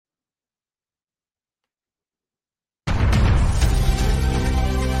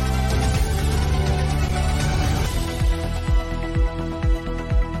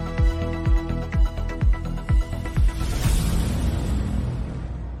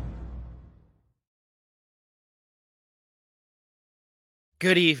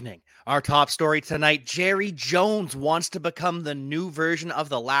Good evening. Our top story tonight, Jerry Jones wants to become the new version of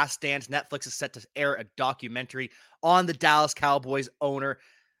The Last Dance. Netflix is set to air a documentary on the Dallas Cowboys owner.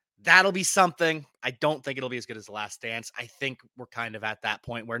 That'll be something. I don't think it'll be as good as The Last Dance. I think we're kind of at that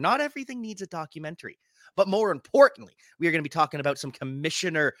point where not everything needs a documentary. But more importantly, we are going to be talking about some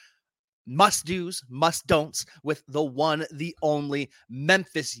Commissioner must-dos, must-don'ts with the one, the only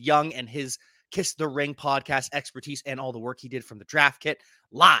Memphis Young and his Kiss the Ring podcast expertise and all the work he did from the draft kit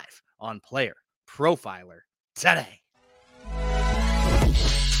live on Player Profiler today.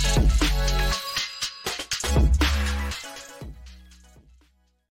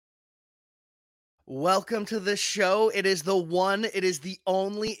 Welcome to the show. It is the one, it is the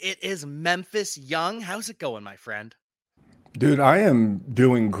only, it is Memphis Young. How's it going, my friend? Dude, I am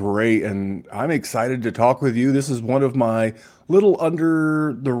doing great and I'm excited to talk with you. This is one of my little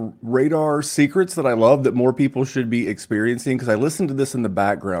under the radar secrets that I love that more people should be experiencing because I listen to this in the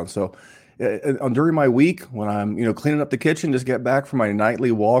background. So during my week when I'm, cleaning up the kitchen, just get back from my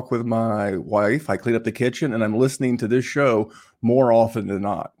nightly walk with my wife, I clean up the kitchen and I'm listening to this show more often than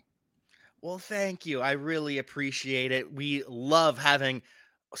not. Well, thank you. I really appreciate it. We love having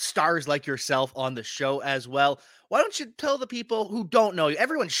stars like yourself on the show as well. Why don't you tell the people who don't know you?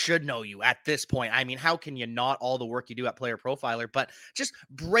 Everyone should know you at this point. I mean, how can you not, all the work you do at Player Profiler, but just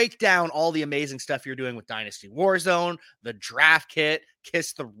break down all the amazing stuff you're doing with Dynasty Warzone, the draft kit,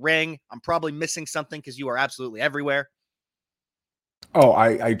 Kiss the Ring. I'm probably missing something because you are absolutely everywhere. Oh,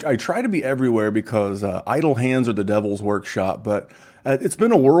 I try to be everywhere because idle hands are the devil's workshop, but it's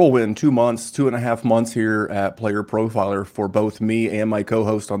been a whirlwind 2.5 months here at Player Profiler for both me and my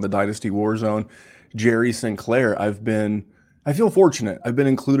co-host on the Dynasty Warzone, Jerry Sinclair. I feel fortunate. I've been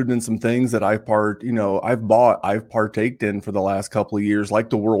included in some things that I've partaked in for the last couple of years, like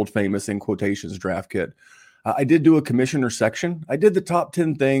the world famous in quotations draft kit. I did do a commissioner section. I did the top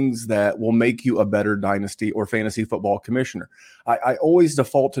 10 things that will make you a better dynasty or fantasy football commissioner. I always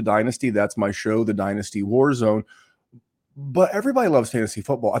default to dynasty. That's my show, the Dynasty Warzone. But everybody loves fantasy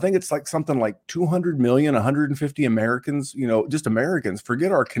football. I think it's like something like 200 million, 150 Americans, just Americans.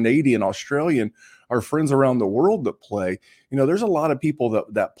 Forget our Canadian, Australian, our friends around the world that play. There's a lot of people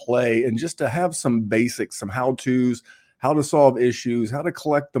that play, and just to have some basics, some how-tos, how to solve issues, how to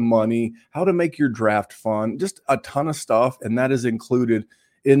collect the money, how to make your draft fun, just a ton of stuff. And that is included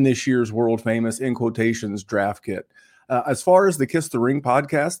in this year's world famous, in quotations, draft kit. As far as the Kiss the Ring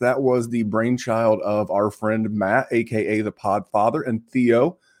podcast, that was the brainchild of our friend Matt, aka the Podfather, and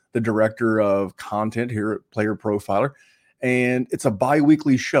Theo, the director of content here at Player Profiler. And it's a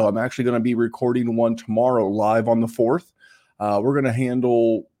bi-weekly show. I'm actually going to be recording one tomorrow live on the 4th. We're going to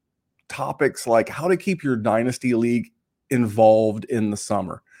handle topics like how to keep your dynasty league involved in the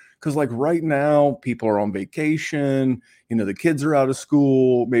summer. Because like right now, people are on vacation, the kids are out of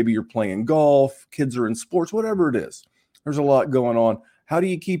school, maybe you're playing golf, kids are in sports, whatever it is. There's a lot going on. How do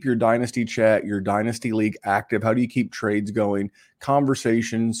you keep your dynasty chat, your dynasty league active? How do you keep trades going,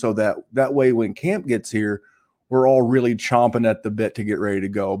 conversation, so that way when camp gets here, we're all really chomping at the bit to get ready to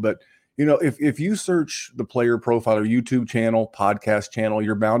go. But if you search the Player Profiler YouTube channel, podcast channel,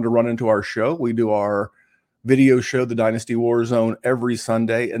 you're bound to run into our show. We do our video show, the Dynasty Warzone, every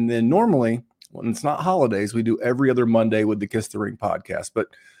Sunday. And then normally, when it's not holidays, we do every other Monday with the Kiss the Ring podcast. But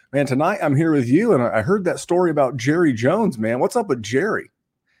man, tonight I'm here with you, and I heard that story about Jerry Jones, man. What's up with Jerry?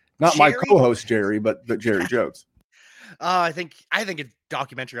 Not my co-host Jerry, but Jerry Jones. I think a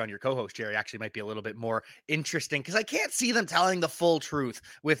documentary on your co-host Jerry actually might be a little bit more interesting because I can't see them telling the full truth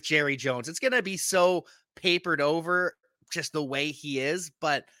with Jerry Jones. It's going to be so papered over just the way he is,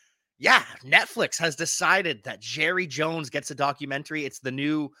 but yeah, Netflix has decided that Jerry Jones gets a documentary. It's the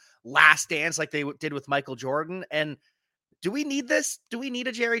new Last Dance like they did with Michael Jordan. And do we need this? Do we need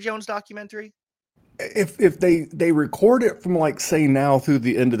a Jerry Jones documentary? If they record it from like say now through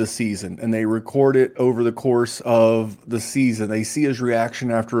the end of the season, and they record it over the course of the season, they see his reaction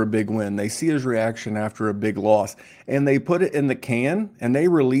after a big win, they see his reaction after a big loss, and they put it in the can and they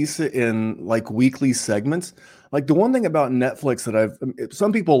release it in like weekly segments. Like the one thing about Netflix that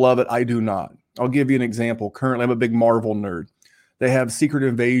some people love it, I do not. I'll give you an example. Currently, I'm a big Marvel nerd. They have Secret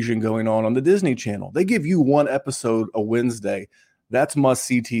Invasion going on the Disney Channel. They give you one episode a Wednesday. That's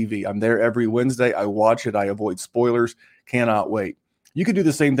must-see TV. I'm there every Wednesday. I watch it. I avoid spoilers. Cannot wait. You could do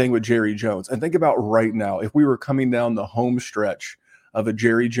the same thing with Jerry Jones. And think about right now, if we were coming down the home stretch of a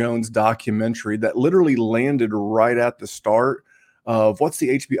Jerry Jones documentary that literally landed right at the start of what's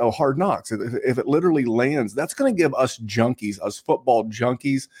the HBO Hard Knocks. If it literally lands, that's going to give us junkies, us football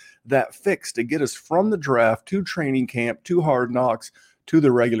junkies, that fix to get us from the draft to training camp to Hard Knocks to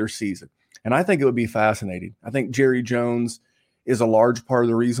the regular season. And I think it would be fascinating. I think Jerry Jones is a large part of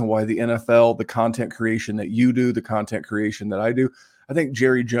the reason why the NFL, the content creation that you do, the content creation that I do, I think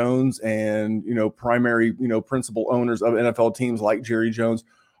Jerry Jones and, primary, principal owners of NFL teams like Jerry Jones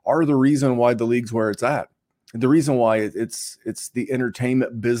are the reason why the league's where it's at. The reason why it's the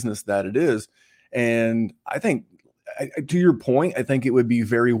entertainment business that it is. And I think, to your point, I think it would be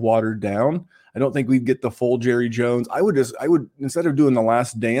very watered down. I don't think we'd get the full Jerry Jones. I would, instead of doing The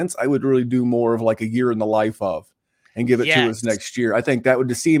Last Dance, I would really do more of like a year in the life of and give it to us next year. I think that would,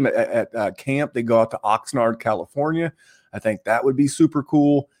 to see him at camp, they go out to Oxnard, California. I think that would be super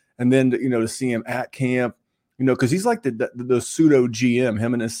cool. And then, to see him at camp, because he's like the pseudo GM,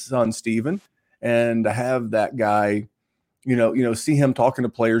 him and his son, Steven, and to have that guy, see him talking to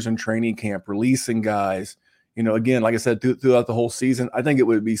players in training camp, releasing guys, again, like I said, throughout the whole season, I think it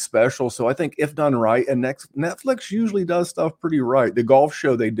would be special. So I think if done right, and Netflix usually does stuff pretty right. The golf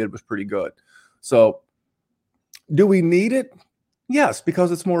show they did was pretty good. So do we need it? Yes,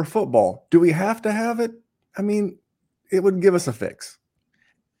 because it's more football. Do we have to have it? I mean, it would give us a fix.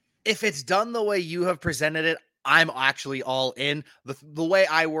 If it's done the way you have presented it, I'm actually all in. The way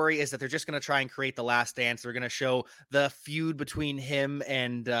I worry is that they're just going to try and create The Last Dance. They're going to show the feud between him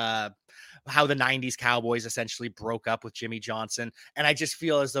and how the 90s Cowboys essentially broke up with Jimmy Johnson. And I just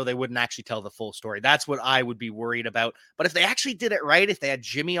feel as though they wouldn't actually tell the full story. That's what I would be worried about. But if they actually did it right, if they had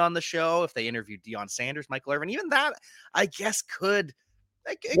Jimmy on the show, if they interviewed Deion Sanders, Michael Irvin, even that, I guess could.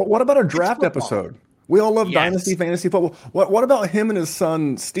 What about a draft episode? We all love Dynasty Fantasy Football. What about him and his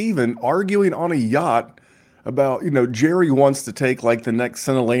son, Steven, arguing on a yacht about, Jerry wants to take like the next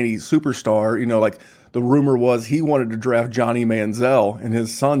Cincinnati superstar, like the rumor was he wanted to draft Johnny Manziel and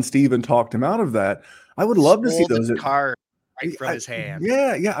his son, Steven, talked him out of that. I would love to see those card right from his hand.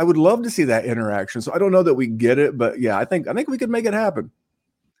 Yeah. I would love to see that interaction. So I don't know that we get it, but yeah, I think we could make it happen.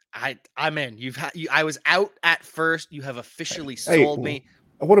 I'm in. I was out at first. You have officially sold me.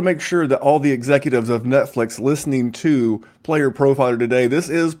 I want to make sure that all the executives of Netflix listening to Player Profiler today, this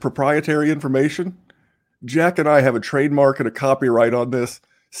is proprietary information. Jack and I have a trademark and a copyright on this.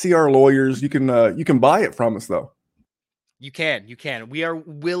 See our lawyers. You can buy it from us though. You can. We are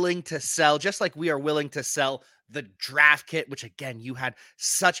willing to sell, just like we are willing to sell the draft kit, which again, you had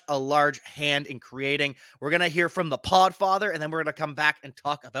such a large hand in creating. We're going to hear from the Podfather, and then we're going to come back and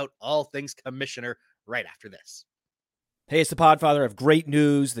talk about all things Commissioner right after this. Hey, it's the Podfather. I have great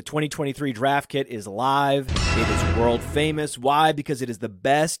news. The 2023 draft kit is live. It is world famous. Why? Because it is the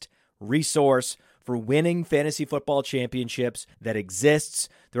best resource for winning fantasy football championships that exists.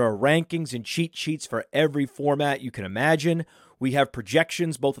 There are rankings and cheat sheets for every format you can imagine. We have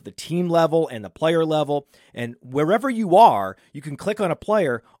projections both at the team level and the player level. And wherever you are, you can click on a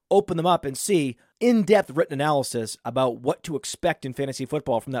player, open them up, and see in-depth written analysis about what to expect in fantasy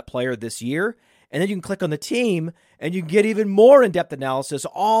football from that player this year. And then you can click on the team, and you can get even more in-depth analysis,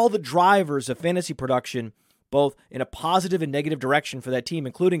 all the drivers of fantasy production, both in a positive and negative direction for that team,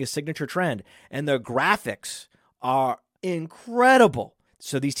 including a signature trend. And the graphics are incredible.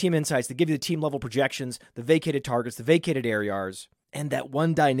 So these team insights, they give you the team-level projections, the vacated targets, the vacated areas, and that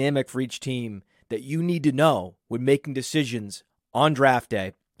one dynamic for each team that you need to know when making decisions on draft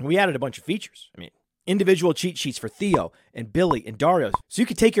day. And we added a bunch of features. Individual cheat sheets for Theo and Billy and Dario. So you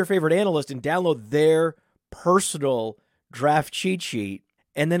can take your favorite analyst and download their personal draft cheat sheet.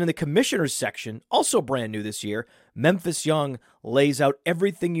 And then in the Commissioners section, also brand new this year, Memphis Young lays out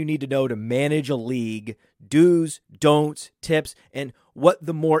everything you need to know to manage a league, do's, don'ts, tips, and what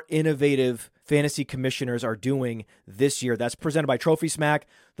the more innovative fantasy commissioners are doing this year. That's presented by Trophy Smack.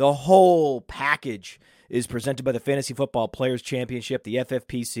 The whole package is presented by the Fantasy Football Players Championship, the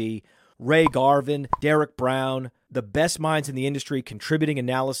FFPC, Ray Garvin, Derek Brown, the best minds in the industry contributing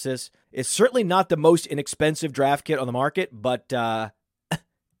analysis. It's certainly not the most inexpensive draft kit on the market, but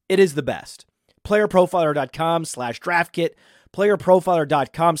it is the best. PlayerProfiler.com/draft kit.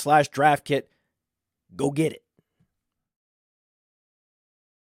 PlayerProfiler.com/draft kit. Go get it.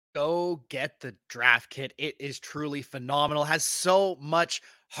 Go get the draft kit. It is truly phenomenal. Has so much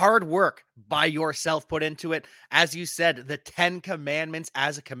hard work by yourself put into it. As you said, the 10 commandments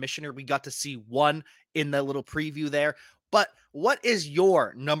as a commissioner, we got to see one in the little preview there. But what is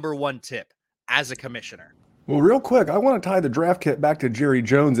your number one tip as a commissioner? Well, real quick, I want to tie the draft kit back to Jerry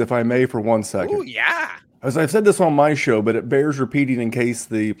Jones, if I may, for 1 second. Oh, yeah. As I've said this on my show, but it bears repeating in case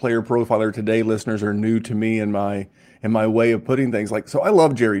the Player Profiler Today listeners are new to me and my way of putting things. So I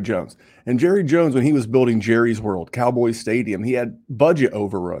love Jerry Jones. And Jerry Jones, when he was building Jerry's World, Cowboys Stadium, he had budget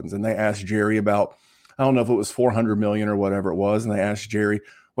overruns. And they asked Jerry about, I don't know if it was $400 million or whatever it was. And they asked Jerry,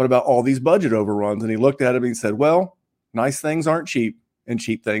 what about all these budget overruns? And he looked at him and he said, well, nice things aren't cheap and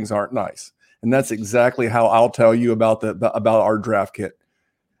cheap things aren't nice. And that's exactly how I'll tell you about about our draft kit.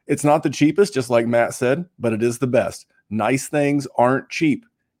 It's not the cheapest, just like Matt said, but it is the best. Nice things aren't cheap.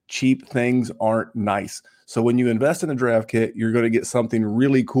 Cheap things aren't nice. So when you invest in a draft kit, you're going to get something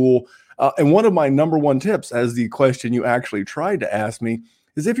really cool. And one of my number one tips, as the question you actually tried to ask me,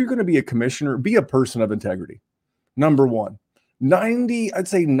 is if you're going to be a commissioner, be a person of integrity. Number one. I'd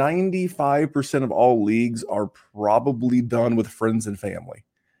say 95% of all leagues are probably done with friends and family.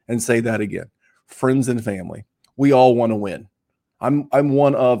 And say that again, friends and family. We all want to win. I'm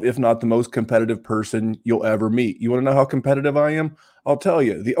one of, if not the most competitive person you'll ever meet. You want to know how competitive I am? I'll tell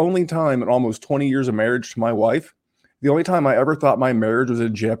you, the only time in almost 20 years of marriage to my wife, the only time I ever thought my marriage was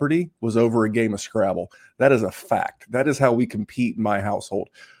in jeopardy was over a game of Scrabble. That is a fact. That is how we compete in my household.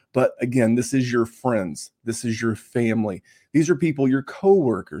 But again, this is your friends. This is your family. These are people, your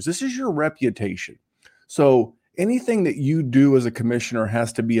coworkers. This is your reputation. So anything that you do as a commissioner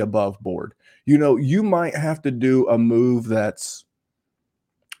has to be above board. You know, you might have to do a move that's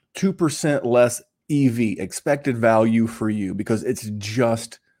 2% less EV, expected value for you, because it's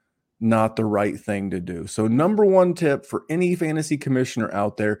just not the right thing to do. So number one tip for any fantasy commissioner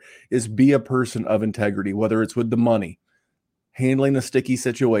out there is be a person of integrity, whether it's with the money, handling a sticky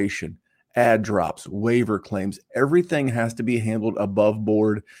situation, ad drops, waiver claims. Everything has to be handled above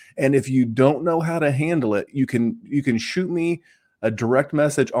board. And if you don't know how to handle it, you can shoot me a direct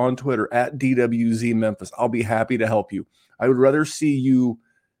message on Twitter at DWZ Memphis. I'll be happy to help you. I would rather see you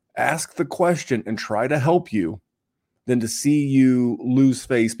ask the question and try to help you than to see you lose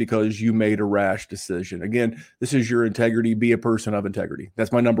face because you made a rash decision. Again, this is your integrity. Be a person of integrity.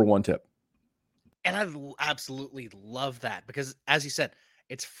 That's my number one tip. And I absolutely love that because, as you said,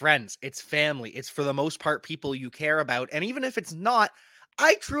 it's friends, it's family, it's for the most part people you care about. And even if it's not,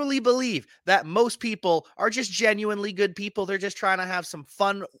 I truly believe that most people are just genuinely good people. They're just trying to have some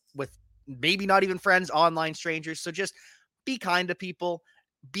fun with maybe not even friends, online strangers. So just be kind to people,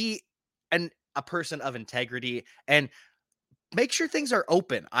 be a person of integrity, and make sure things are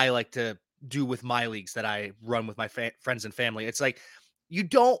open. I like to do with my leagues that I run with my friends and family. It's like, you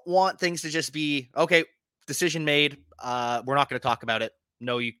don't want things to just be, okay, decision made. We're not going to talk about it.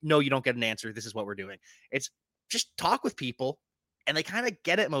 No, you don't get an answer. This is what we're doing. It's just talk with people and they kind of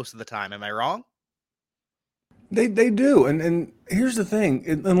get it most of the time. Am I wrong? They do. And here's the thing,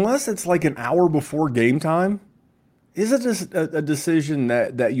 unless it's like an hour before game time, is it a decision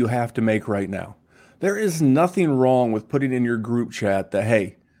that you have to make right now? There is nothing wrong with putting in your group chat that,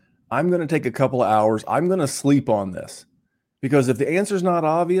 hey, I'm going to take a couple of hours. I'm going to sleep on this. Because if the answer is not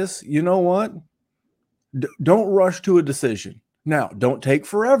obvious, you know what? Don't rush to a decision. Now, don't take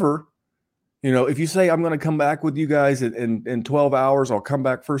forever. You know, if you say, I'm going to come back with you guys in 12 hours, I'll come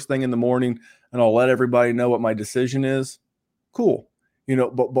back first thing in the morning and I'll let everybody know what my decision is. Cool. You know,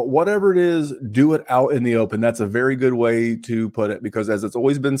 but whatever it is, do it out in the open. That's a very good way to put it, because as it's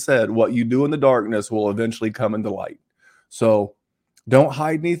always been said, what you do in the darkness will eventually come into light. So don't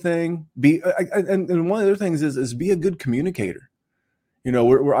hide anything. And one of the other things is be a good communicator. You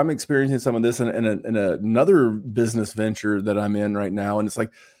know, I'm experiencing some of this in another business venture that I'm in right now. And it's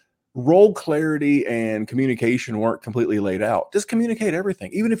like role clarity and communication weren't completely laid out. Just communicate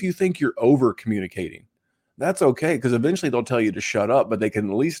everything. Even if you think you're over communicating, that's okay, because eventually they'll tell you to shut up, but they can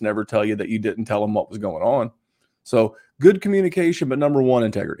at least never tell you that you didn't tell them what was going on. So good communication, but number one,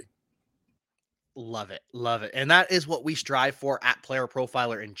 integrity. Love it. Love it. And that is what we strive for at Player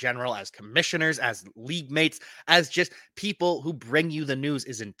Profiler in general, as commissioners, as league mates, as just people who bring you the news,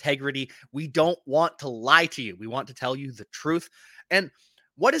 is integrity. We don't want to lie to you. We want to tell you the truth. And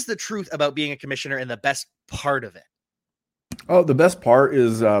what is the truth about being a commissioner and the best part of it? Oh, the best part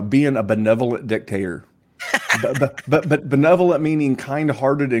is being a benevolent dictator. but benevolent meaning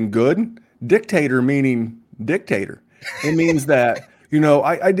kind-hearted and good. Dictator meaning dictator. It means that, you know,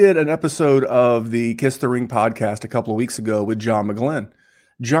 I did an episode of the Kiss the Ring podcast a couple of weeks ago with John McGlynn.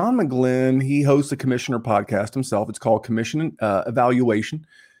 John McGlynn, he hosts a commissioner podcast himself. It's called Commission Evaluation.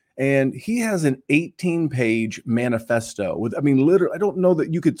 And he has an 18-page manifesto with, I mean, literally, I don't know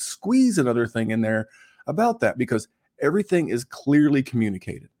that you could squeeze another thing in there about that, because everything is clearly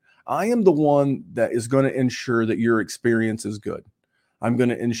communicated. I am the one that is going to ensure that your experience is good. I'm going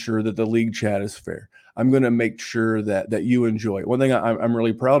to ensure that the league chat is fair. I'm going to make sure that you enjoy it. One thing I'm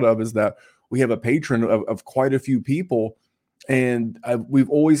really proud of is that we have a patron of quite a few people, and we've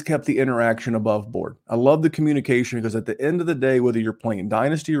always kept the interaction above board. I love the communication, because at the end of the day, whether you're playing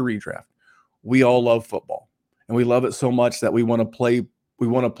Dynasty or Redraft, we all love football, and we love it so much that we want to play. We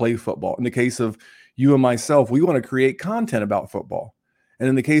want to play football. In the case of you and myself, we want to create content about football. And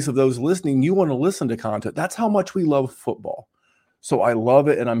in the case of those listening, you want to listen to content. That's how much we love football. So I love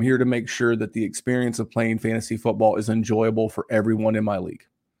it, and I'm here to make sure that the experience of playing fantasy football is enjoyable for everyone in my league.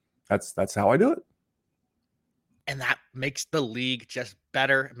 That's how I do it. And that makes the league just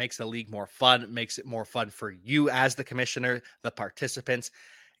better. It makes the league more fun. It makes it more fun for you as the commissioner, the participants.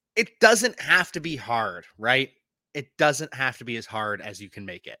 It doesn't have to be hard, right? It doesn't have to be as hard as you can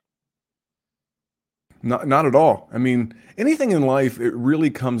make it. Not at all. I mean, anything in life, it really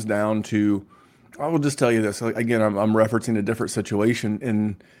comes down to, I will just tell you this. Again, I'm referencing a different situation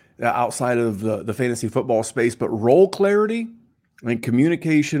in outside of the fantasy football space, but role clarity and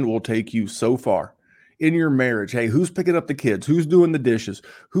communication will take you so far in your marriage. Hey, who's picking up the kids? Who's doing the dishes?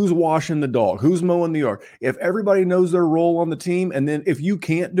 Who's washing the dog? Who's mowing the yard? If everybody knows their role on the team, and then if you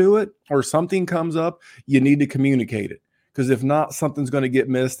can't do it or something comes up, you need to communicate it. Because if not, something's going to get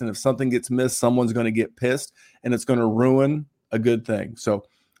missed. And if something gets missed, someone's going to get pissed, and it's going to ruin a good thing. So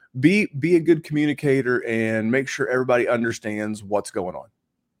be a good communicator and make sure everybody understands what's going on.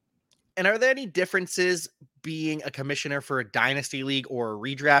 And are there any differences being a commissioner for a dynasty league or a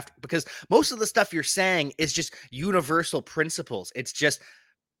redraft? Because most of the stuff you're saying is just universal principles. It's just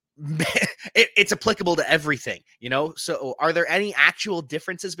it's applicable to everything, So are there any actual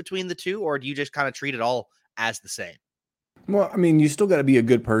differences between the two, or do you just kind of treat it all as the same? Well, I mean, you still got to be a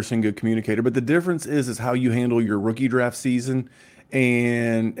good person, good communicator, but the difference is how you handle your rookie draft season.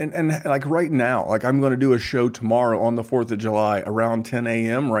 And like right now, like I'm going to do a show tomorrow on the 4th of July around 10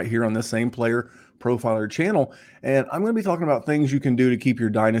 a.m. right here on the Same Player Profiler channel. And I'm going to be talking about things you can do to keep your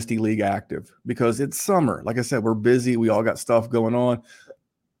dynasty league active because it's summer. Like I said, we're busy. We all got stuff going on.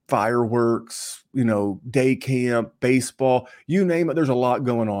 Fireworks, day camp, baseball, you name it. There's a lot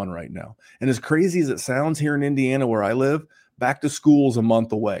going on right now. And as crazy as it sounds here in Indiana, where I live, back to school's a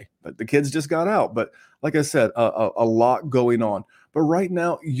month away, but the kids just got out. But like I said, a lot going on. But right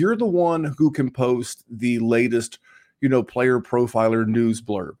now, you're the one who can post the latest, player profiler news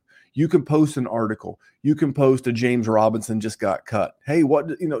blurb. You can post an article. You can post a James Robinson just got cut. Hey,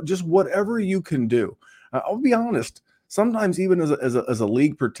 just whatever you can do. I'll be honest. Sometimes even as a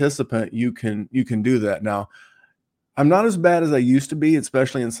league participant, you can do that. Now, I'm not as bad as I used to be,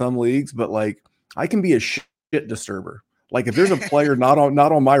 especially in some leagues, but like I can be a shit disturber. Like if there's a player not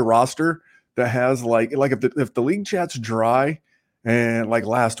on my roster that has like if the league chat's dry, and like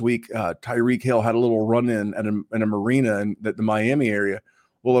last week, Tyreek Hill had a little run in at a marina in the Miami area.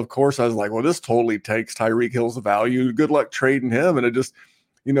 Well, of course, I was like, well, this totally takes Tyreek Hill's value. Good luck trading him, and it just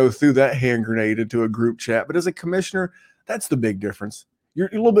threw that hand grenade into a group chat. But as a commissioner, that's the big difference. You're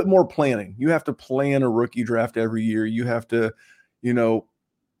a little bit more planning. You have to plan a rookie draft every year. You have to,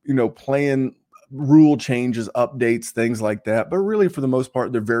 plan rule changes, updates, things like that. But really, for the most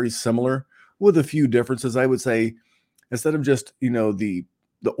part, they're very similar with a few differences. I would say instead of just,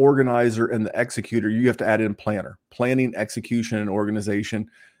 the organizer and the executor, you have to add in planning, execution, and organization.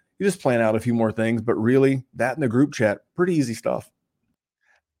 You just plan out a few more things, but really that in the group chat, pretty easy stuff.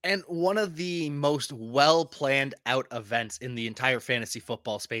 And one of the most well-planned out events in the entire fantasy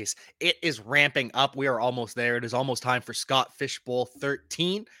football space, it is ramping up. We are almost there. It is almost time for Scott Fishbowl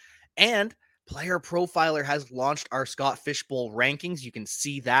 13. And Player Profiler has launched our Scott Fishbowl rankings. You can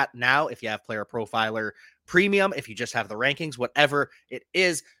see that now if you have Player Profiler Premium, if you just have the rankings, whatever it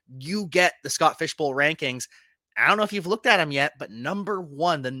is, you get the Scott Fishbowl rankings. I don't know if you've looked at them yet, but the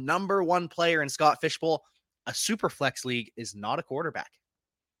number one player in Scott Fishbowl, a super flex league, is not a quarterback.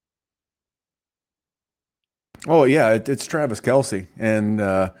 Oh yeah, it's Travis Kelce, and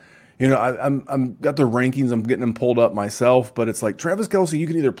I'm got the rankings. I'm getting them pulled up myself, but it's like Travis Kelce. You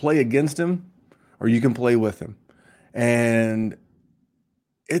can either play against him or you can play with him, and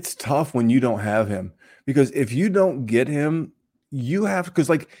it's tough when you don't have him because if you don't get him, you have because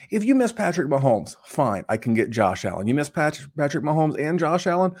like if you miss Patrick Mahomes, fine, I can get Josh Allen. You miss Patrick Mahomes and Josh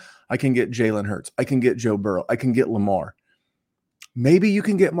Allen, I can get Jalen Hurts. I can get Joe Burrow. I can get Lamar. Maybe you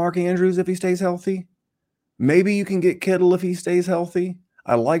can get Mark Andrews if he stays healthy. Maybe you can get Kittle if he stays healthy.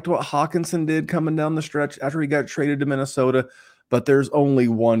 I liked what Hawkinson did coming down the stretch after he got traded to Minnesota, but there's only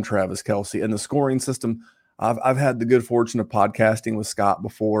one Travis Kelce. And the scoring system, I've had the good fortune of podcasting with Scott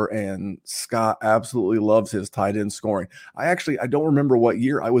before, and Scott absolutely loves his tight end scoring. I don't remember what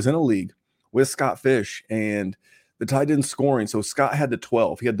year I was in a league with Scott Fish and the tight end scoring. So Scott had the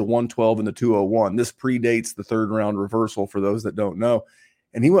 12. He had the 112 and the 201. This predates the third round reversal for those that don't know.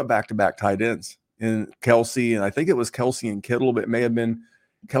 And he went back-to-back tight ends. And Kelce, and I think it was Kelce and Kittle, but it may have been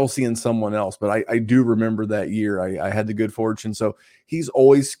Kelce and someone else. But I do remember that year. I had the good fortune. So he's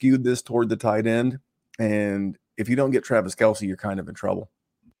always skewed this toward the tight end. And if you don't get Travis Kelce, you're kind of in trouble.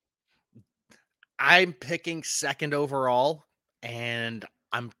 I'm picking second overall, and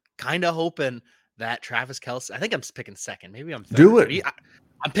I'm kind of hoping that Travis Kelce, I think I'm picking second. Maybe I'm third. Do it.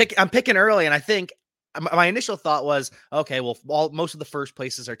 I'm picking early, and I think my initial thought was, okay, well, most of the first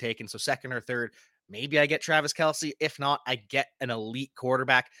places are taken, so second or third. Maybe I get Travis Kelce. If not, I get an elite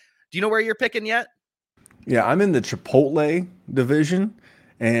quarterback. Do you know where you're picking yet? Yeah, I'm in the Chipotle division,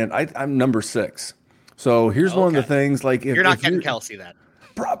 and I'm number 6. So here's one of the things, like, if you're not getting Kelce, then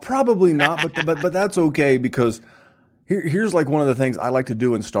probably not, but that's okay, because here's like one of the things I like to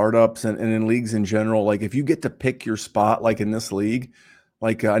do in startups and in leagues in general. Like, if you get to pick your spot, like in this league,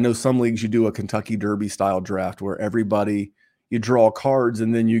 like I know some leagues you do a Kentucky Derby style draft where you draw cards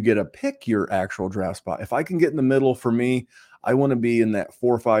and then you get to pick your actual draft spot. If I can get in the middle, for me, I want to be in that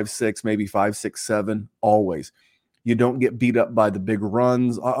 4, 5, 6, maybe 5, 6, 7 always. You don't get beat up by the big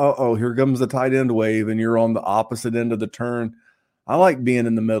runs. Here comes the tight end wave, and you're on the opposite end of the turn. I like being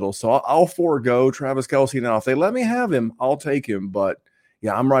in the middle, so I'll forego Travis Kelce now. If they let me have him, I'll take him. But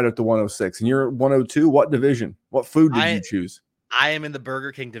yeah, I'm right at the 106, and you're at 102. What division? What food did you choose? I am in the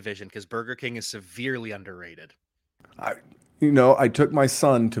Burger King division because Burger King is severely underrated. I took my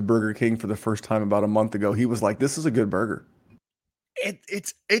son to Burger King for the first time about a month ago. He was like, "This is a good burger."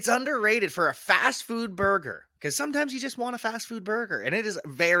 It's underrated for a fast food burger, because sometimes you just want a fast food burger, and it is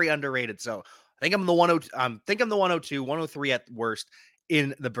very underrated. So I think I'm the 102, 103 at worst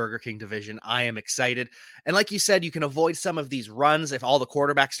in the Burger King division. I am excited. And like you said, you can avoid some of these runs if all the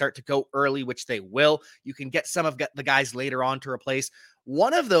quarterbacks start to go early, which they will. You can get some of the guys later on to replace.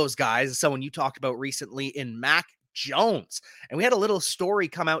 One of those guys is someone you talked about recently in Mac Jones. And we had a little story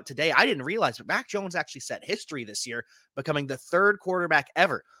come out today. I didn't realize, but Mac Jones actually set history this year, becoming the third quarterback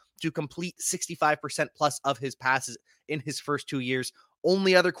ever to complete 65% plus of his passes in his first 2 years.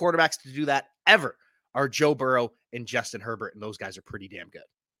 Only other quarterbacks to do that ever are Joe Burrow and Justin Herbert, and those guys are pretty damn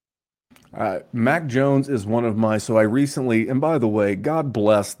good. Mac Jones is one of my, so I recently, and by the way, God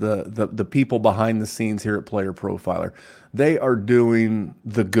bless the people behind the scenes here at Player Profiler. They are doing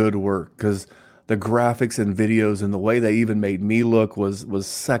the good work, because the graphics and videos and the way they even made me look was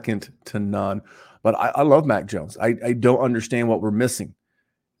second to none. But I love Mac Jones. I don't understand what we're missing.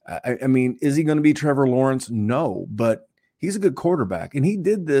 I mean, is he going to be Trevor Lawrence? No, but he's a good quarterback. And he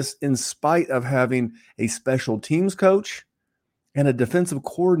did this in spite of having a special teams coach and a defensive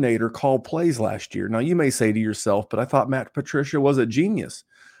coordinator call plays last year. Now, you may say to yourself, but I thought Matt Patricia was a genius.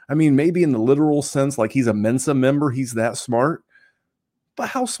 I mean, maybe in the literal sense, like he's a Mensa member, he's that smart. But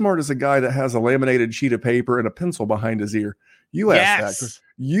how smart is a guy that has a laminated sheet of paper and a pencil behind his ear? You ask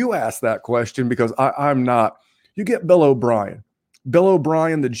that question, because I'm not. You get Bill O'Brien. Bill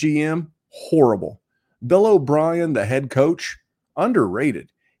O'Brien, the GM, horrible. Bill O'Brien, the head coach, underrated.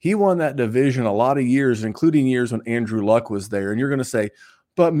 He won that division a lot of years, including years when Andrew Luck was there. And you're going to say,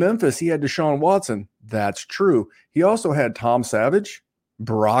 but Memphis, he had Deshaun Watson. That's true. He also had Tom Savage,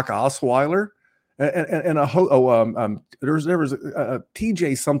 Brock Osweiler, and there was a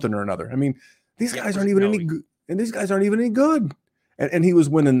TJ something or another. I mean, these guys aren't even any good, and these guys aren't even any good. And he was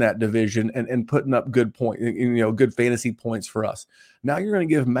winning that division and putting up good good fantasy points for us. Now you're going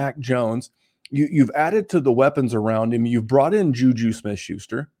to give Mac Jones. You've added to the weapons around him. You've brought in Juju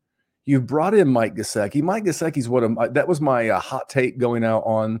Smith-Schuster. You've brought in Mike Gesicki. Mike Gesicki's that was my hot take going out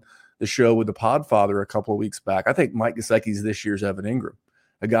on the show with the Podfather a couple of weeks back. I think Mike Gesicki's this year's Evan Ingram,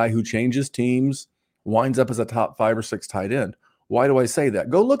 a guy who changes teams, winds up as a top 5 or 6 tight end. Why do I say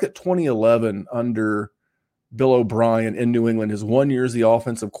that? Go look at 2011 under Bill O'Brien in New England. His 1 year as the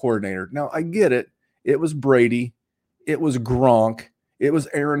offensive coordinator. Now, I get it. It was Brady. It was Gronk. It was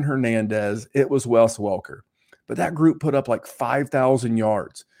Aaron Hernandez. It was Wes Welker. But that group put up like 5,000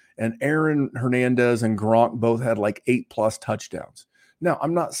 yards. And Aaron Hernandez and Gronk both had like 8+ touchdowns. Now,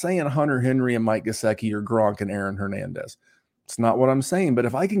 I'm not saying Hunter Henry and Mike Gesicki or Gronk and Aaron Hernandez. It's not what I'm saying. But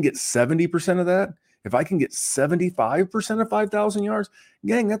if I can get 70% of that, if I can get 75% of 5,000 yards,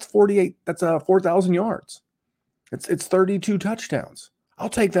 gang, that's 4,000 yards. It's 32 touchdowns. I'll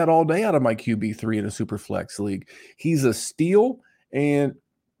take that all day out of my QB3 in a super flex league. He's a steal, and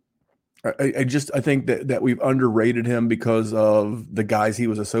I think that we've underrated him because of the guys he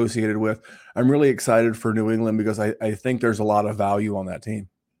was associated with. I'm really excited for New England because I think there's a lot of value on that team.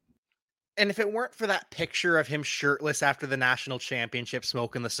 And if it weren't for that picture of him shirtless after the national championship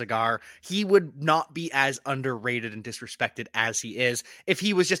smoking the cigar, he would not be as underrated and disrespected as he is. If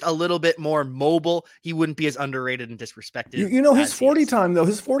he was just a little bit more mobile, he wouldn't be as underrated and disrespected. His 40 time, though,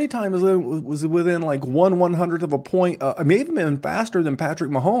 his 40 time was within like 1/100th of a point. May have been faster than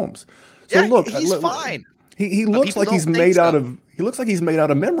Patrick Mahomes. So yeah, look, he's fine. He looks like he's made out of. He looks like he's made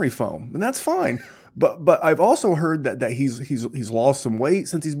out of memory foam, and that's fine. But I've also heard that he's lost some weight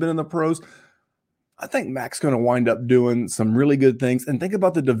since he's been in the pros. I think Mac's going to wind up doing some really good things. And think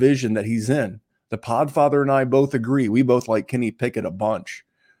about the division that he's in. The Podfather and I both agree. We both like Kenny Pickett a bunch.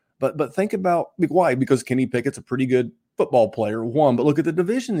 But think about why? Because Kenny Pickett's a pretty good football player, one, but look at the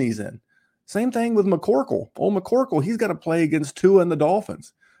division he's in. Same thing with McCorkle. Old McCorkle, he's got to play against Tua and the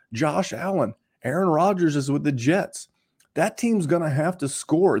Dolphins. Josh Allen, Aaron Rodgers is with the Jets. That team's going to have to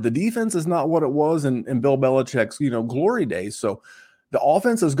score. The defense is not what it was in Bill Belichick's, glory days. So the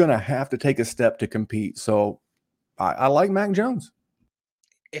offense is going to have to take a step to compete. So I like Mac Jones.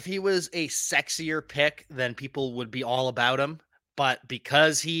 If he was a sexier pick, then people would be all about him. But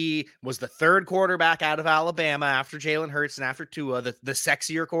because he was the third quarterback out of Alabama after Jalen Hurts and after Tua, the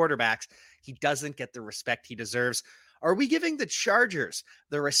sexier quarterbacks, he doesn't get the respect he deserves. Are we giving the Chargers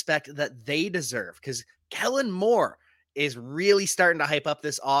the respect that they deserve? Because Kellen Moore is really starting to hype up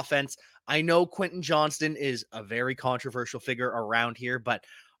this offense. I know Quentin Johnston is a very controversial figure around here, but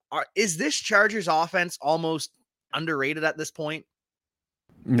is this Chargers offense almost underrated at this point?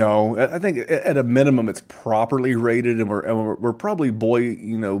 No, I think at a minimum it's properly rated, and we're probably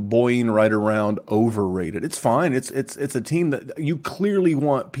buoying right around overrated. It's fine. It's a team that you clearly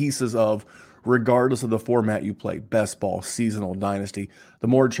want pieces of, regardless of the format you play. Best ball, seasonal, dynasty. The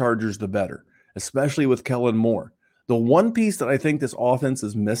more Chargers, the better. Especially with Kellen Moore. The one piece that I think this offense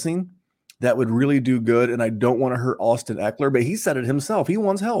is missing that would really do good, and I don't want to hurt Austin Eckler, but he said it himself. He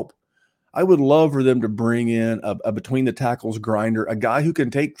wants help. I would love for them to bring in a between the tackles grinder, a guy who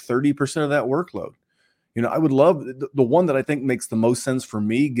can take 30% of that workload. I would love the one that I think makes the most sense for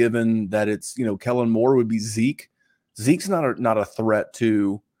me, given that it's, Kellen Moore would be Zeke. Zeke's not a threat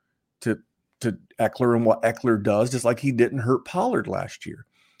to Eckler and what Eckler does, just like he didn't hurt Pollard last year.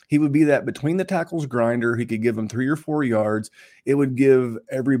 He would be that between the tackles grinder. He could give him 3 or 4 yards. It would give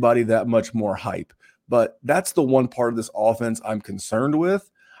everybody that much more hype. But that's the one part of this offense I'm concerned with.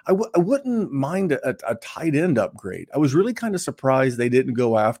 I wouldn't mind a tight end upgrade. I was really kind of surprised they didn't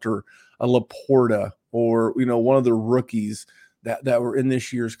go after a Laporta or, one of the rookies that were in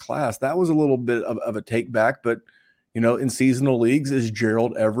this year's class. That was a little bit of a take back, but, in seasonal leagues, is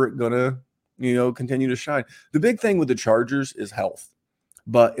Gerald Everett going to, continue to shine? The big thing with the Chargers is health.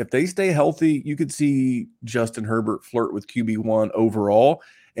 But if they stay healthy, you could see Justin Herbert flirt with QB1 overall.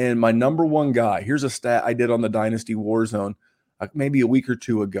 And my number one guy, here's a stat I did on the Dynasty Warzone maybe a week or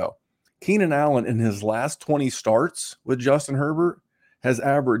two ago. Keenan Allen, in his last 20 starts with Justin Herbert, has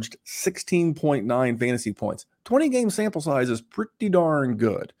averaged 16.9 fantasy points. 20-game sample size is pretty darn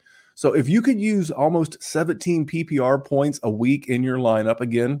good. So if you could use almost 17 PPR points a week in your lineup,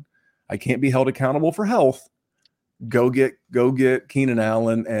 again, I can't be held accountable for health. Go get Keenan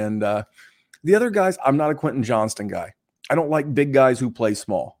Allen. And the other guys, I'm not a Quentin Johnston guy. I don't like big guys who play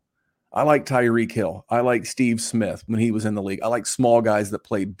small. I like Tyreek Hill. I like Steve Smith when he was in the league. I like small guys that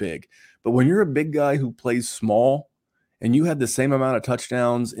played big. But when you're a big guy who plays small and you had the same amount of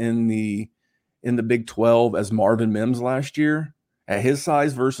touchdowns in the Big 12 as Marvin Mims last year, at his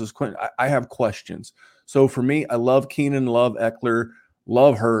size versus Quentin, I have questions. So for me, I love Keenan, love Eckler,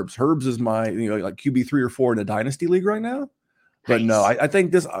 love Herbs. Herbs is my like QB 3 or 4 in a dynasty league right now. But no, I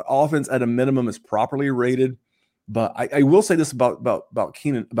think this offense at a minimum is properly rated. But I will say this about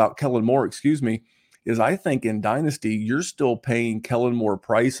Kellen Moore, is I think in Dynasty, you're still paying Kellen Moore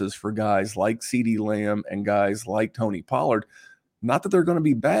prices for guys like CeeDee Lamb and guys like Tony Pollard. Not that they're going to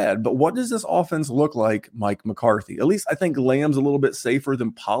be bad, but what does this offense look like, Mike McCarthy? At least I think Lamb's a little bit safer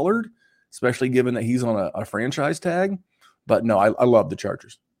than Pollard, especially given that he's on a franchise tag. But no, I love the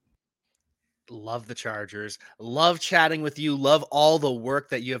Chargers. Love the Chargers. Love chatting with you. Love all the work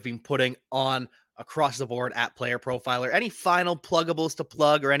that you have been putting on across the board at Player Profiler. Any final pluggables to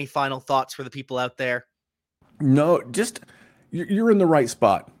plug or any final thoughts for the people out there? No, just you're in the right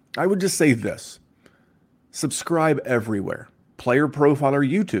spot. I would just say this. Subscribe everywhere. Player Profiler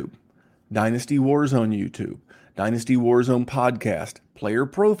YouTube, Dynasty Warzone YouTube, Dynasty Warzone podcast, Player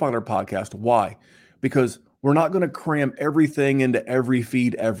Profiler podcast. Why? Because we're not going to cram everything into every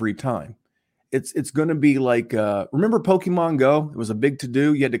feed every time. It's going to be like, remember Pokemon Go? It was a big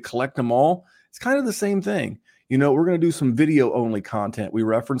to-do. You had to collect them all. It's kind of the same thing. We're going to do some video-only content. We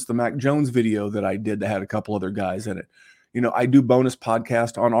referenced the Mac Jones video that I did that had a couple other guys in it. I do bonus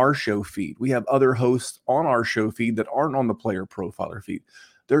podcast on our show feed. We have other hosts on our show feed that aren't on the Player Profiler feed.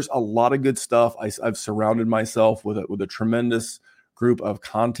 There's a lot of good stuff. I've surrounded myself with a tremendous group of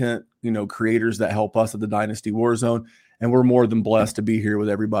content, creators that help us at the Dynasty Warzone. And we're more than blessed to be here with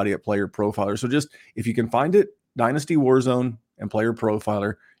everybody at Player Profiler. So just, if you can find it, Dynasty Warzone and Player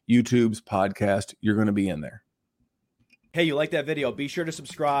Profiler, YouTube's podcast, you're going to be in there. Hey, you like that video? Be sure to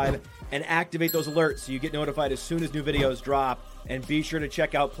subscribe and activate those alerts so you get notified as soon as new videos drop. And be sure to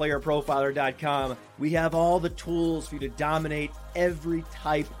check out playerprofiler.com. We have all the tools for you to dominate every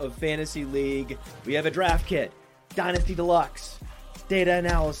type of fantasy league. We have a draft kit, Dynasty Deluxe, data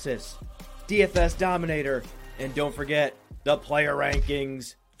analysis, DFS Dominator, and don't forget the player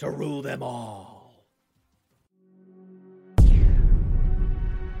rankings to rule them all.